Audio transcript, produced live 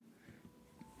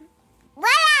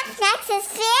Nexus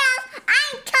Fam.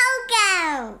 I'm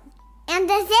Coco. And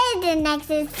this is the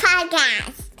Nexus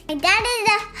Podcast. My dad is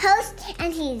the host,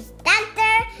 and he's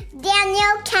Dr.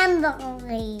 Daniel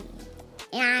Kimberly.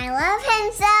 And I love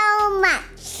him so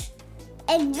much.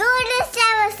 Enjoy this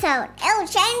episode. It'll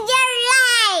change your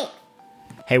life.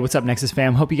 Hey, what's up, Nexus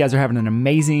Fam? Hope you guys are having an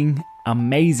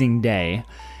amazing day.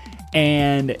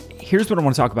 And here's what I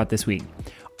want to talk about this week.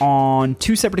 On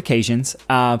two separate occasions.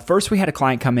 First, we had a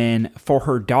client come in for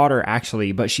her daughter,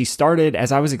 actually, but she started,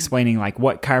 as I was explaining, like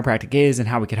what chiropractic is and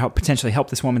how we could potentially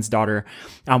help this woman's daughter.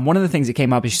 One of the things that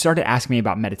came up is she started asking me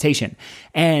about meditation.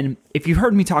 And if you've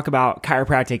heard me talk about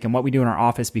chiropractic and what we do in our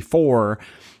office before,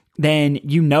 then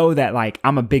you know that like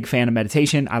I'm a big fan of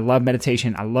meditation. I love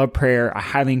meditation. I love prayer. I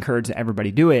highly encourage that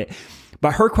everybody do it.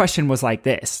 But her question was like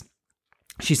this.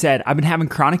 She said, I've been having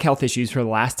chronic health issues for the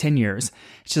last 10 years.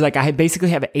 She's like, I basically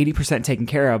have 80% taken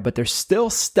care of, but there's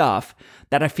still stuff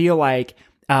that I feel like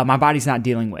my body's not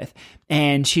dealing with.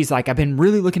 And she's like, I've been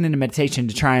really looking into meditation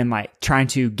to trying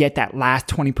to get that last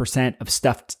 20% of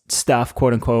stuff,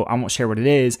 quote unquote. I won't share what it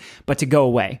is, but to go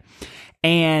away.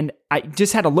 And I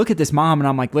just had to look at this mom and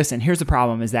I'm like, listen, here's the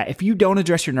problem is that if you don't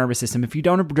address your nervous system, if you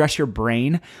don't address your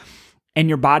brain and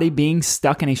your body being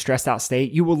stuck in a stressed out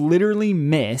state, you will literally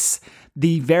miss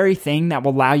the very thing that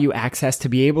will allow you access to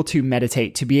be able to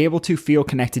meditate, to be able to feel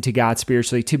connected to God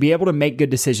spiritually, to be able to make good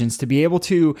decisions, to be able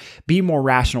to be more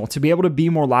rational, to be able to be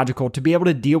more logical, to be able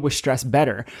to deal with stress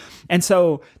better. And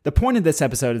so the point of this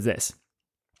episode is this.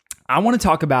 I want to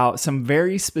talk about some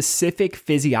very specific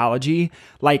physiology.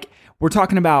 Like we're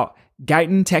talking about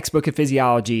Guyton textbook of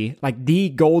physiology, like the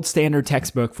gold standard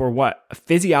textbook for what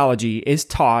physiology is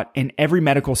taught in every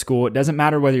medical school. It doesn't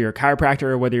matter whether you're a chiropractor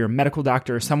or whether you're a medical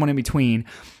doctor or someone in between.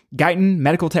 Guyton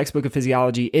Medical Textbook of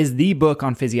Physiology is the book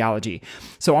on physiology.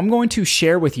 So I'm going to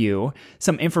share with you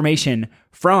some information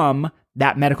from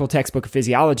that medical textbook of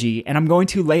physiology, and I'm going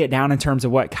to lay it down in terms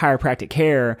of what chiropractic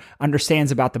care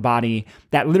understands about the body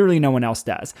that literally no one else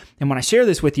does. And when I share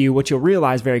this with you, what you'll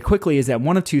realize very quickly is that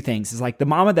one of two things is like the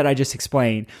mama that I just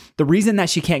explained, the reason that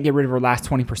she can't get rid of her last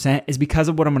 20% is because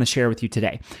of what I'm going to share with you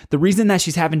today. The reason that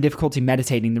she's having difficulty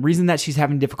meditating, the reason that she's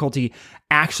having difficulty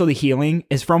actually healing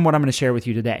is from what I'm going to share with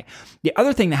you today. The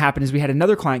other thing that happened is we had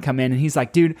another client come in and he's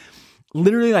like, dude,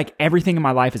 literally like everything in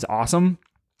my life is awesome.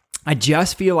 I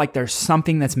just feel like there's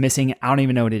something that's missing. I don't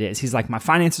even know what it is. He's like, my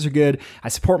finances are good. I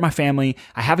support my family.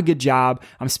 I have a good job.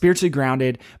 I'm spiritually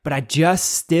grounded, but I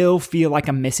just still feel like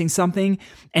I'm missing something.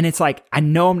 And it's like, I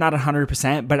know I'm not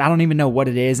 100%, but I don't even know what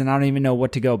it is. And I don't even know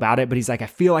what to go about it. But he's like, I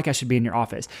feel like I should be in your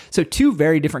office. So two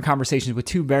very different conversations with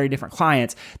two very different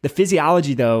clients. The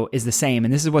physiology though is the same.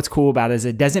 And this is what's cool about it is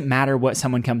it doesn't matter what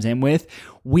someone comes in with.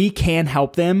 We can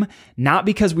help them, not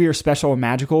because we are special or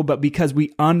magical, but because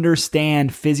we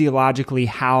understand physiologically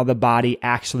how the body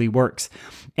actually works.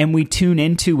 And we tune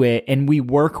into it and we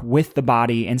work with the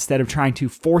body instead of trying to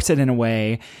force it in a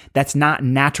way that's not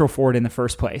natural for it in the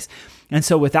first place. And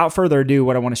so without further ado,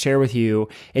 what I want to share with you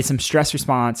is some stress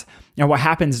response and what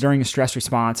happens during a stress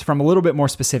response from a little bit more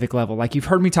specific level. Like you've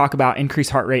heard me talk about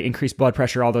increased heart rate, increased blood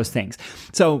pressure, all those things.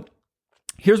 So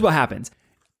here's what happens.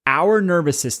 Our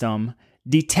nervous system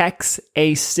detects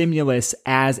a stimulus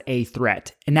as a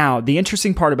threat. And now the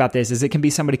interesting part about this is it can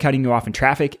be somebody cutting you off in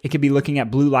traffic. It could be looking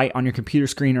at blue light on your computer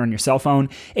screen or on your cell phone.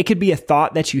 It could be a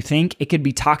thought that you think. It could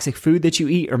be toxic food that you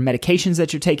eat or medications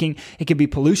that you're taking. It could be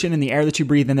pollution in the air that you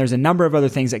breathe. And there's a number of other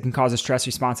things that can cause a stress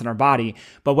response in our body.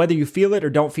 But whether you feel it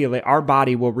or don't feel it, our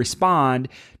body will respond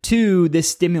to this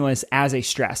stimulus as a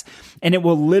stress. And it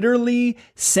will literally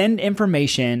send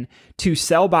information to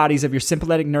cell bodies of your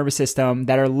sympathetic nervous system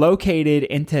that are located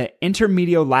into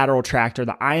intermediolateral tract or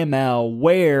the IML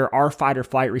where our fight or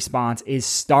flight response is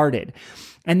started.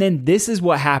 And then this is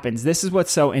what happens. This is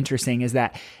what's so interesting is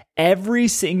that every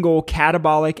single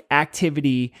catabolic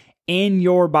activity in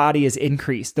your body is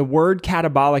increased. The word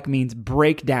catabolic means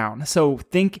breakdown. So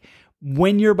think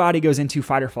when your body goes into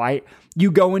fight or flight, you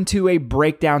go into a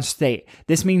breakdown state.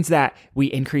 This means that we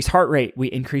increase heart rate, we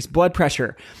increase blood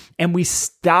pressure, and we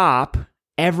stop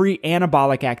every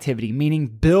anabolic activity, meaning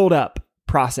build up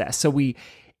process. So we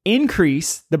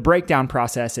increase the breakdown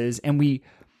processes and we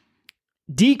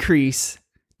decrease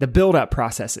the build up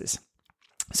processes.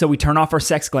 So we turn off our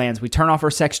sex glands, we turn off our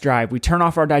sex drive, we turn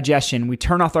off our digestion, we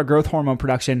turn off our growth hormone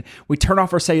production, we turn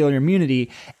off our cellular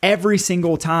immunity every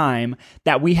single time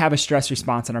that we have a stress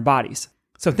response in our bodies.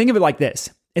 So think of it like this.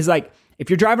 It's like if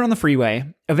you're driving on the freeway,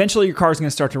 eventually your car is going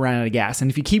to start to run out of gas. And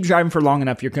if you keep driving for long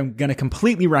enough, you're going to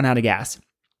completely run out of gas.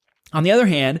 On the other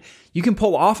hand, you can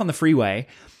pull off on the freeway,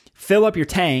 fill up your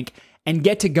tank, and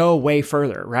get to go way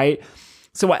further, right?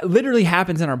 So what literally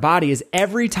happens in our body is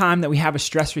every time that we have a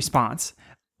stress response,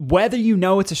 whether you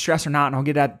know it's a stress or not, and I'll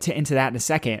get into that in a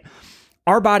second,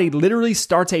 our body literally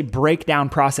starts a breakdown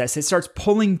process. It starts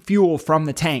pulling fuel from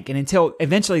the tank. And until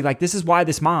eventually, like, this is why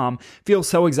this mom feels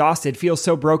so exhausted, feels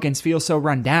so broken, feels so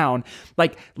run down.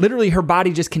 Like, literally her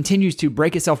body just continues to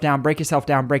break itself down, break itself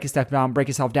down, break itself down, break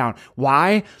itself down.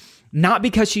 Why? Not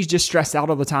because she's just stressed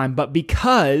out all the time, but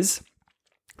because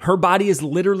her body is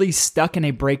literally stuck in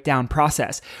a breakdown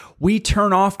process. We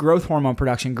turn off growth hormone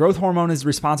production. Growth hormone is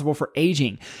responsible for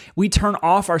aging. We turn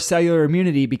off our cellular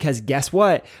immunity because guess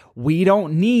what? We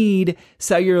don't need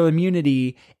cellular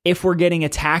immunity if we're getting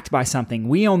attacked by something.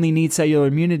 We only need cellular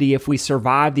immunity if we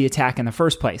survive the attack in the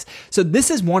first place. So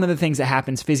this is one of the things that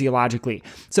happens physiologically.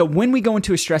 So when we go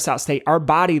into a stress out state, our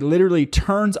body literally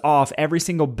turns off every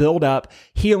single build-up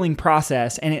healing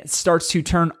process, and it starts to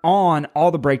turn on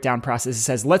all the breakdown process. It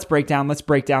says, let's break down, let's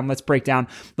break down, let's break down.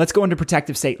 Let's go into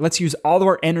protective state. Let's use all of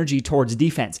our energy towards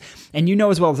defense. And you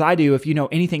know as well as I do, if you know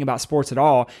anything about sports at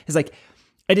all, is like,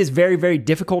 it is very, very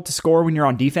difficult to score when you're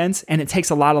on defense, and it takes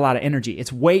a lot of energy.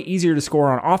 It's way easier to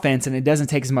score on offense, and it doesn't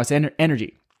take as much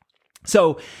energy.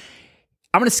 So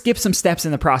I'm going to skip some steps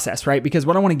in the process, right? Because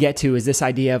what I want to get to is this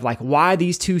idea of like why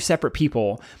these two separate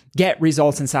people get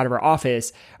results inside of our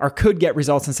office, or could get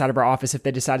results inside of our office if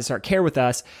they decide to start care with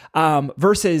us,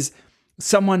 versus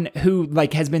someone who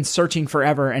like has been searching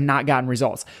forever and not gotten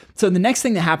results. So the next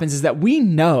thing that happens is that we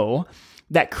know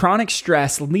that chronic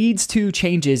stress leads to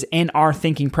changes in our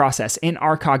thinking process, in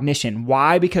our cognition.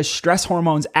 Why? Because stress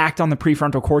hormones act on the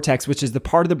prefrontal cortex, which is the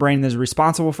part of the brain that is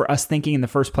responsible for us thinking in the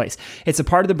first place. It's a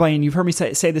part of the brain, you've heard me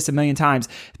say this a million times,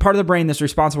 part of the brain that's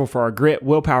responsible for our grit,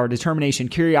 willpower, determination,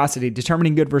 curiosity,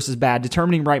 determining good versus bad,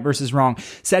 determining right versus wrong,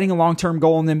 setting a long-term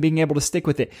goal and then being able to stick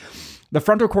with it. The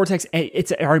frontal cortex,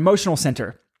 it's our emotional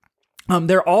center.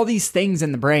 There are all these things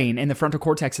in the brain, in the frontal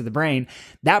cortex of the brain.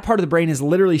 That part of the brain is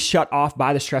literally shut off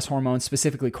by the stress hormone,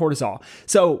 specifically cortisol.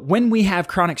 So when we have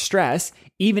chronic stress,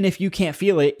 even if you can't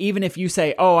feel it, even if you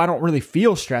say, oh, I don't really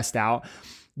feel stressed out,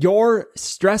 your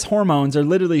stress hormones are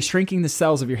literally shrinking the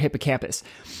cells of your hippocampus.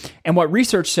 And what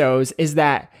research shows is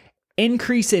that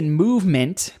increase in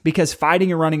movement, because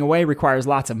fighting or running away requires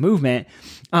lots of movement,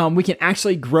 we can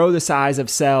actually grow the size of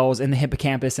cells in the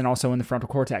hippocampus and also in the frontal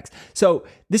cortex. So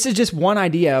this is just one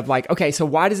idea of like, okay, so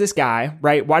why does this guy,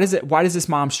 right? Why does this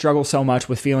mom struggle so much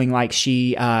with feeling like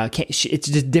it's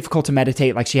just difficult to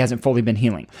meditate, like she hasn't fully been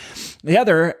healing? The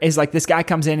other is like this guy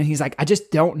comes in and he's like, I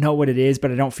just don't know what it is,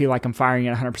 but I don't feel like I'm firing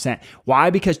at 100%.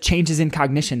 Why? Because changes in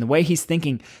cognition, the way he's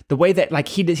thinking, the way that like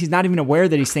he's not even aware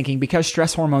that he's thinking because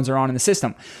stress hormones are on in the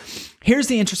system. Here's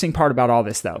the interesting part about all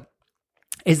this though,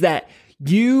 is that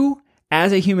you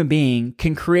as a human being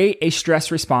can create a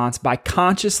stress response by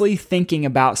consciously thinking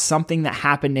about something that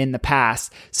happened in the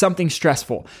past, something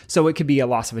stressful. So it could be a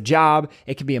loss of a job,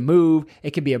 it could be a move,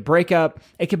 it could be a breakup,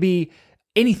 it could be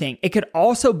anything. It could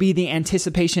also be the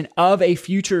anticipation of a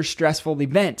future stressful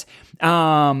event,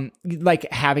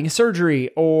 like having a surgery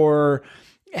or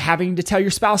having to tell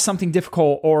your spouse something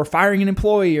difficult or firing an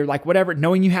employee or like whatever,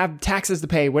 knowing you have taxes to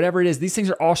pay, whatever it is. These things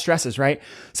are all stresses, right?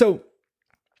 So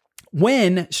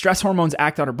when stress hormones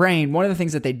act on our brain, one of the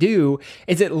things that they do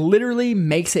is it literally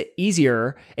makes it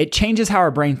easier. It changes how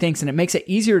our brain thinks and it makes it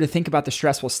easier to think about the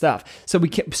stressful stuff. So we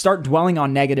can start dwelling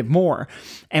on negative more.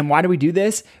 And why do we do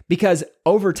this? Because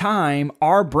over time,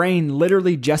 our brain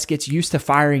literally just gets used to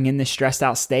firing in this stressed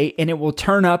out state, and it will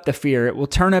turn up the fear. It will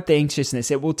turn up the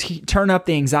anxiousness. It will turn up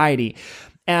the anxiety.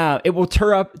 It will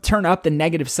turn up the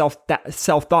negative self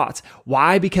thoughts.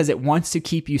 Why? Because it wants to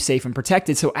keep you safe and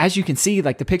protected. So as you can see,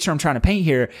 like the picture I'm trying to paint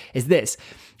here is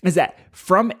that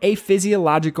from a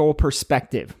physiological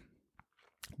perspective,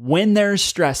 when there's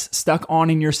stress stuck on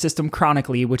in your system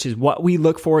chronically, which is what we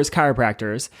look for as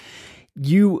chiropractors,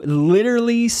 you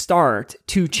literally start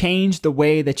to change the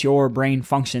way that your brain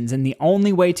functions. And the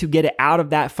only way to get it out of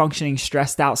that functioning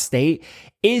stressed out state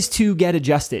is to get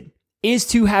adjusted, is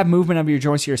to have movement of your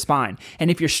joints to your spine. And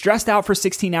if you're stressed out for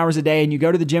 16 hours a day and you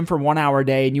go to the gym for 1 hour a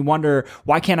day and you wonder,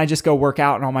 why can't I just go work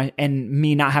out and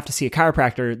me not have to see a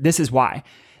chiropractor? This is why.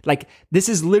 Like, this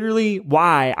is literally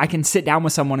why I can sit down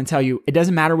with someone and tell you, it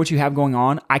doesn't matter what you have going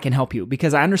on, I can help you.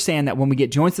 Because I understand that when we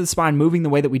get joints of the spine moving the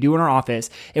way that we do in our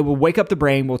office, it will wake up the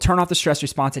brain, will turn off the stress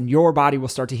response, and your body will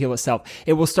start to heal itself.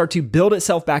 It will start to build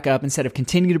itself back up instead of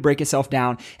continue to break itself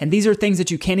down. And these are things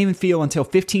that you can't even feel until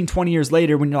 15, 20 years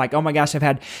later when you're like, oh my gosh, I've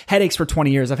had headaches for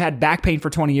 20 years. I've had back pain for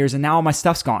 20 years, and now all my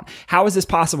stuff's gone. How is this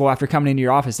possible after coming into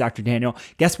your office, Dr. Daniel?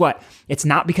 Guess what? It's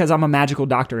not because I'm a magical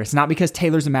doctor. It's not because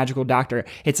Taylor's a magical doctor.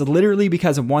 It's literally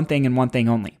because of one thing and one thing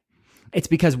only. It's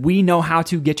because we know how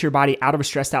to get your body out of a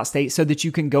stressed out state so that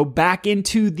you can go back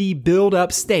into the build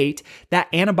up state,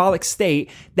 that anabolic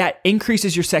state that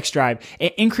increases your sex drive.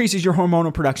 It increases your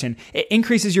hormonal production. It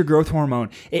increases your growth hormone.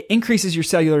 It increases your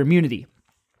cellular immunity.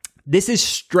 This is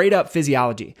straight up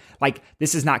physiology. Like,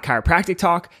 this is not chiropractic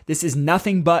talk. This is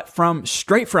nothing but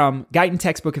straight from Guyton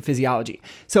textbook of physiology.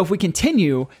 So if we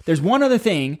continue, there's one other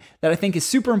thing that I think is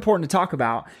super important to talk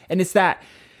about. And it's that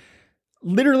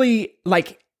literally,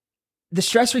 like, the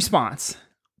stress response,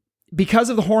 because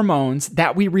of the hormones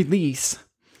that we release,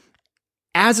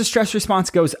 as the stress response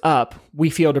goes up, we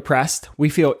feel depressed, we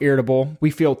feel irritable,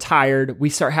 we feel tired, we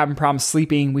start having problems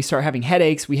sleeping, we start having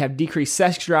headaches, we have decreased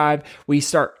sex drive, we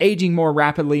start aging more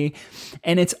rapidly.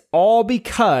 And it's all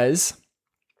because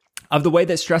of the way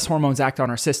that stress hormones act on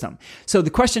our system. So the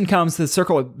question comes to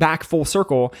circle it back full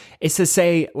circle, is to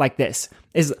say like this,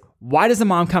 is why does the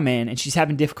mom come in and she's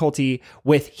having difficulty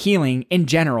with healing in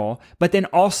general, but then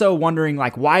also wondering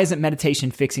like, why isn't meditation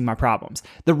fixing my problems?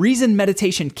 The reason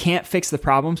meditation can't fix the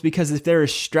problems, because if there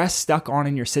is stress stuck on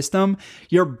in your system,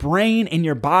 your brain and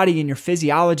your body and your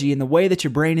physiology and the way that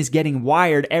your brain is getting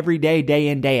wired every day, day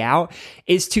in, day out,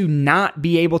 is to not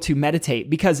be able to meditate.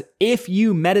 Because if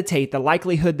you meditate, the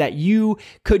likelihood that you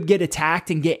could get attacked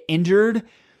and get injured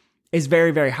is very,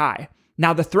 very high.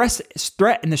 Now, the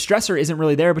threat and the stressor isn't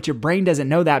really there, but your brain doesn't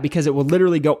know that because it will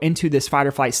literally go into this fight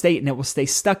or flight state and it will stay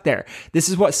stuck there. This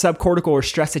is what subcortical or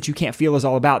stress that you can't feel is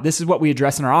all about. This is what we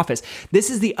address in our office.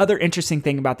 This is the other interesting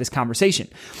thing about this conversation,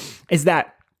 is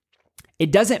that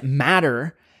it doesn't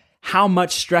matter how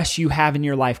much stress you have in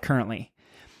your life currently.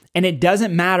 And it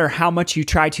doesn't matter how much you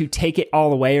try to take it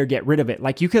all away or get rid of it.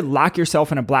 Like, you could lock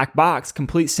yourself in a black box,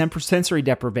 complete sensory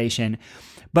deprivation,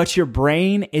 but your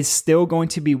brain is still going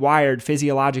to be wired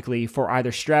physiologically for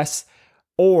either stress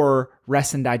or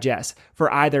rest and digest,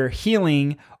 for either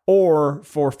healing or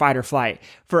for fight or flight,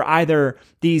 for either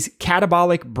these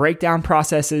catabolic breakdown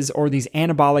processes or these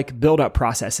anabolic buildup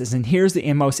processes. And here's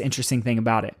the most interesting thing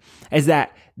about it, is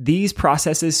that these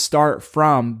processes start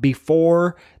from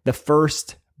before the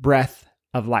first breath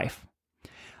of life.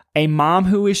 A mom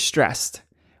who is stressed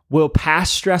will pass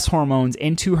stress hormones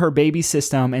into her baby's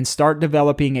system and start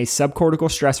developing a subcortical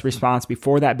stress response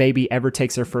before that baby ever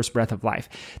takes their first breath of life.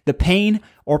 The pain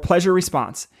or pleasure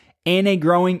response in a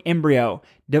growing embryo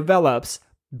develops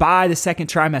by the second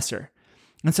trimester.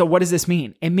 And so what does this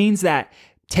mean? It means that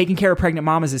taking care of pregnant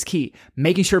mamas is key.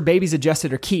 Making sure babies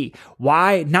adjusted are key.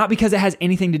 Why? Not because it has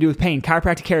anything to do with pain.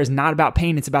 Chiropractic care is not about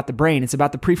pain. It's about the brain. It's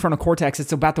about the prefrontal cortex.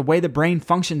 It's about the way the brain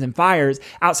functions and fires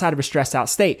outside of a stressed out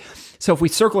state. So if we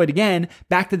circle it again,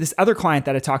 back to this other client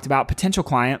that I talked about, potential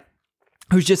client,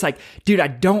 who's just like, dude,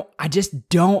 I just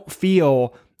don't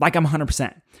feel like I'm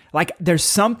 100%. Like, there's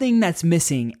something that's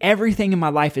missing. Everything in my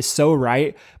life is so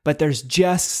right, but there's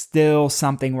just still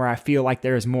something where I feel like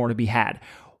there is more to be had.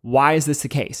 Why is this the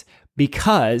case?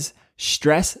 Because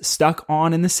stress stuck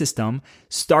on in the system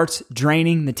starts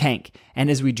draining the tank.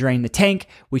 And as we drain the tank,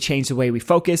 we change the way we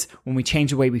focus. When we change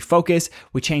the way we focus,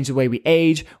 we change the way we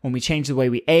age. When we change the way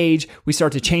we age, we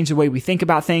start to change the way we think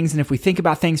about things. And if we think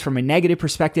about things from a negative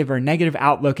perspective or a negative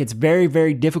outlook, it's very,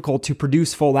 very difficult to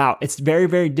produce full out. It's very,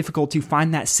 very difficult to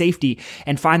find that safety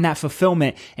and find that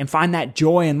fulfillment and find that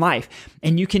joy in life.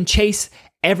 And you can chase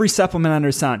every supplement under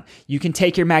the sun. You can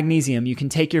take your magnesium, you can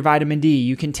take your vitamin D,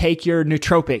 you can take your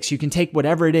nootropics, you can take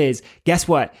whatever it is. Guess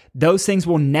what? Those things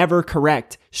will never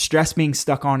correct stress being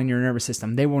stuck on in your nervous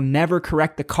system. They will never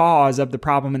correct the cause of the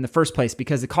problem in the first place,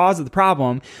 because the cause of the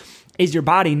problem is your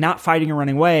body not fighting or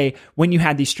running away when you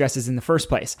had these stresses in the first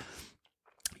place.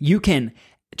 You can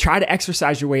try to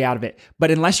exercise your way out of it, but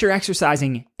unless you're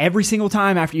exercising every single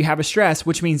time after you have a stress,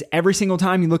 which means every single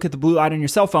time you look at the blue light on your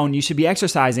cell phone, you should be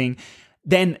exercising,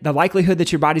 then the likelihood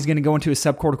that your body's going to go into a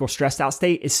subcortical stressed out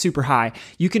state is super high.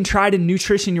 You can try to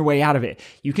nutrition your way out of it.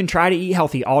 You can try to eat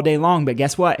healthy all day long, but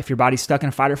guess what? If your body's stuck in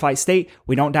a fight or flight state,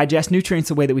 we don't digest nutrients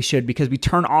the way that we should because we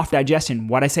turn off digestion.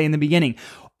 What I say in the beginning,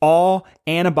 all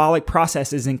anabolic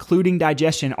processes, including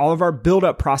digestion, all of our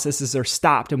buildup processes are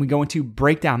stopped and we go into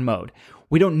breakdown mode.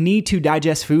 We don't need to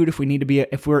digest food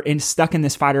if we're stuck in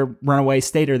this fight or runaway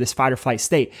state or this fight or flight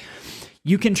state.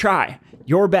 You can try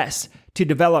your best to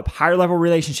develop higher level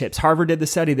relationships. Harvard did the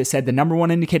study that said the number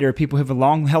one indicator of people who have a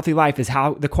long, healthy life is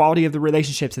how the quality of the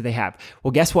relationships that they have.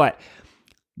 Well, guess what?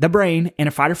 The brain in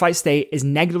a fight or flight state is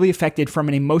negatively affected from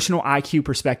an emotional IQ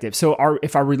perspective. So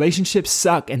if our relationships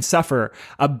suck and suffer,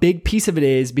 a big piece of it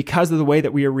is because of the way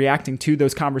that we are reacting to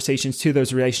those conversations, to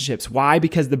those relationships. Why?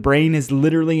 Because the brain is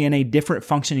literally in a different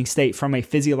functioning state from a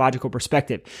physiological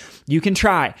perspective. You can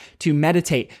try to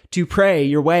meditate, to pray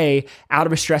your way out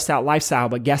of a stressed out lifestyle,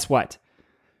 but guess what?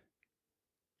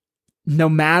 no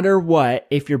matter what,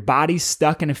 if your body's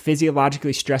stuck in a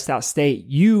physiologically stressed out state,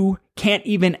 you can't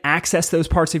even access those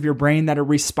parts of your brain that are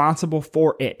responsible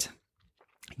for it.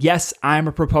 Yes, I'm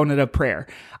a proponent of prayer.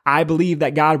 I believe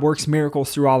that God works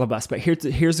miracles through all of us, but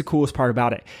here's the coolest part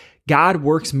about it. God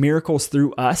works miracles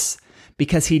through us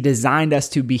because he designed us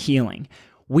to be healing.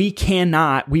 We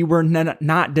were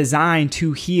not designed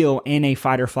to heal in a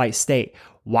fight or flight state.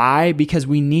 Why? Because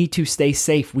we need to stay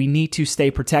safe. We need to stay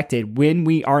protected. When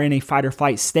we are in a fight or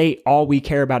flight state, all we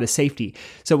care about is safety.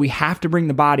 So we have to bring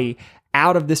the body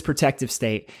out of this protective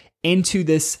state into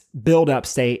this build-up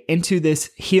state, into this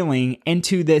healing,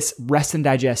 into this rest and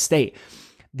digest state.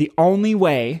 The only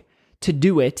way to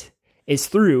do it is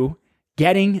through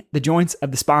getting the joints of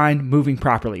the spine moving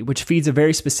properly, which feeds a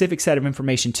very specific set of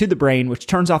information to the brain, which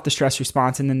turns off the stress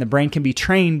response, and then the brain can be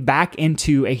trained back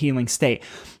into a healing state.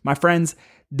 My friends,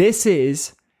 this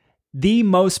is the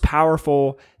most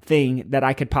powerful thing that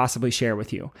I could possibly share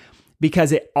with you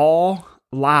because it all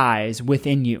lies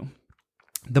within you.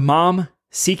 The mom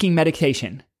seeking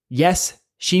medication, yes,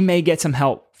 she may get some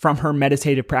help from her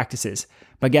meditative practices,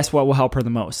 but guess what will help her the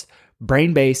most?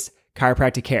 Brain-based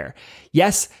chiropractic care.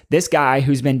 Yes, this guy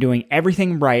who's been doing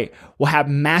everything right will have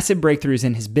massive breakthroughs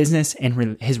in his business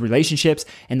and his relationships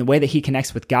and the way that he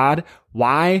connects with God.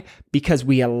 Why? Because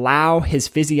we allow his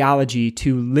physiology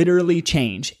to literally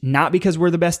change, not because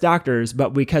we're the best doctors,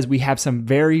 but because we have some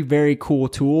very, very cool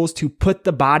tools to put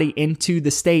the body into the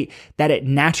state that it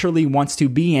naturally wants to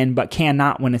be in, but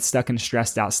cannot when it's stuck in a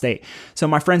stressed out state. So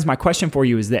my friends, my question for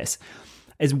you is this,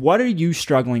 is what are you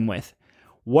struggling with?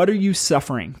 What are you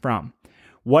suffering from?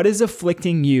 What is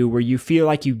afflicting you where you feel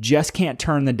like you just can't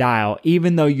turn the dial,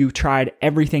 even though you've tried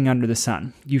everything under the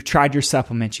sun? You've tried your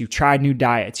supplements, you've tried new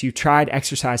diets, you've tried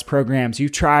exercise programs,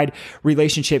 you've tried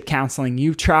relationship counseling,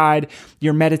 you've tried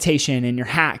your meditation and your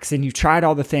hacks, and you've tried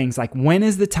all the things. Like, when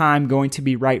is the time going to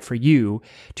be right for you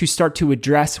to start to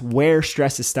address where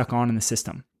stress is stuck on in the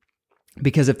system?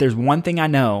 Because if there's one thing I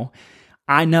know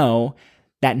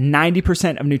that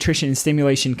 90% of nutrition and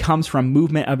stimulation comes from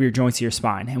movement of your joints of your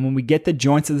spine. And when we get the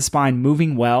joints of the spine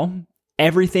moving well,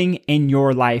 everything in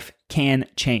your life can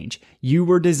change. You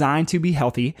were designed to be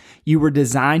healthy. You were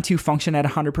designed to function at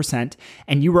 100%.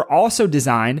 And you were also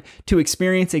designed to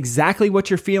experience exactly what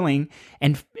you're feeling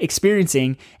and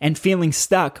experiencing and feeling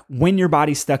stuck when your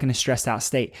body's stuck in a stressed out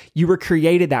state. You were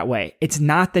created that way. It's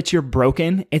not that you're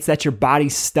broken. It's that your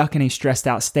body's stuck in a stressed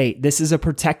out state. This is a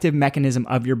protective mechanism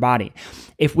of your body.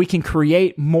 If we can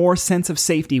create more sense of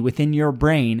safety within your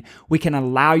brain, we can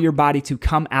allow your body to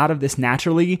come out of this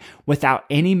naturally without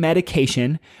any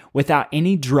medication, without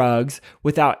any drugs,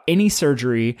 without any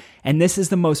surgery. And this is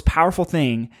the most powerful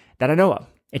thing that I know of.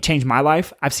 It changed my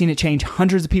life. I've seen it change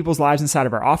hundreds of people's lives inside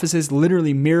of our offices,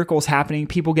 literally miracles happening,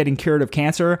 people getting cured of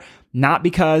cancer, not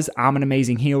because I'm an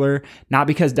amazing healer, not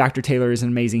because Dr. Taylor is an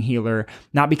amazing healer,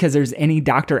 not because there's any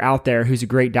doctor out there who's a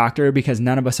great doctor, because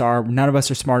none of us are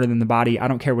smarter than the body. I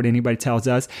don't care what anybody tells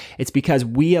us. It's because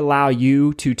we allow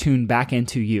you to tune back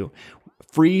into you.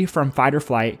 Free from fight or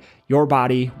flight, your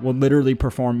body will literally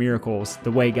perform miracles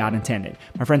the way God intended.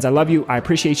 My friends, I love you. I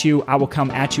appreciate you. I will come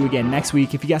at you again next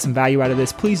week. If you got some value out of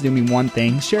this, please do me one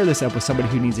thing. Share this up with somebody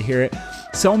who needs to hear it.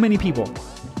 So many people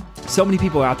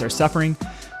are out there suffering.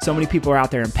 So many people are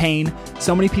out there in pain.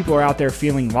 So many people are out there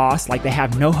feeling lost, like they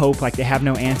have no hope, like they have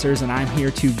no answers, and I'm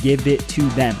here to give it to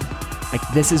them. Like,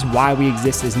 this is why we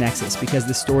exist as Nexus, because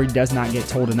the story does not get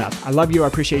told enough. I love you. I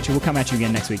appreciate you. We'll come at you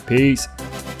again next week. Peace.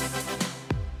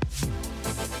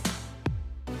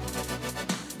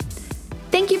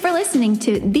 Thank you for listening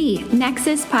to the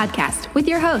Nexus Podcast with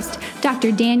your host,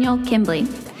 Dr. Daniel Kimbley.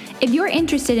 If you're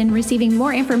interested in receiving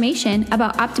more information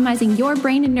about optimizing your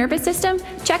brain and nervous system,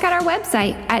 check out our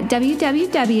website at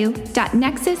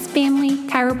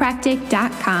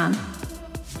www.nexusfamilychiropractic.com.